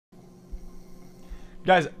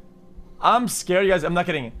Guys, I'm scared, guys. I'm not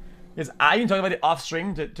kidding. Because I even talked about it off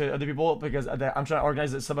stream to other people because I'm trying to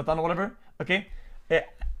organize the subathon or whatever. Okay,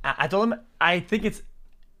 I told him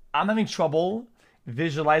I'm having trouble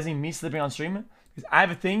visualizing me sleeping on stream because I have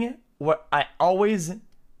a thing where I always,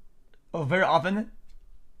 very often,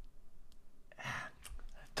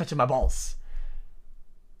 touching my balls.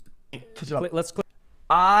 Let's click.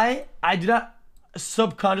 I do not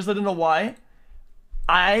subconsciously, don't know why.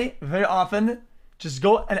 I very often just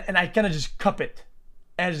go and I kind of just cup it.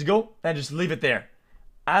 And I just go and I just leave it there.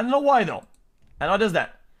 I don't know why though. I know it does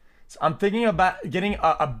that. So I'm thinking about getting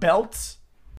a belt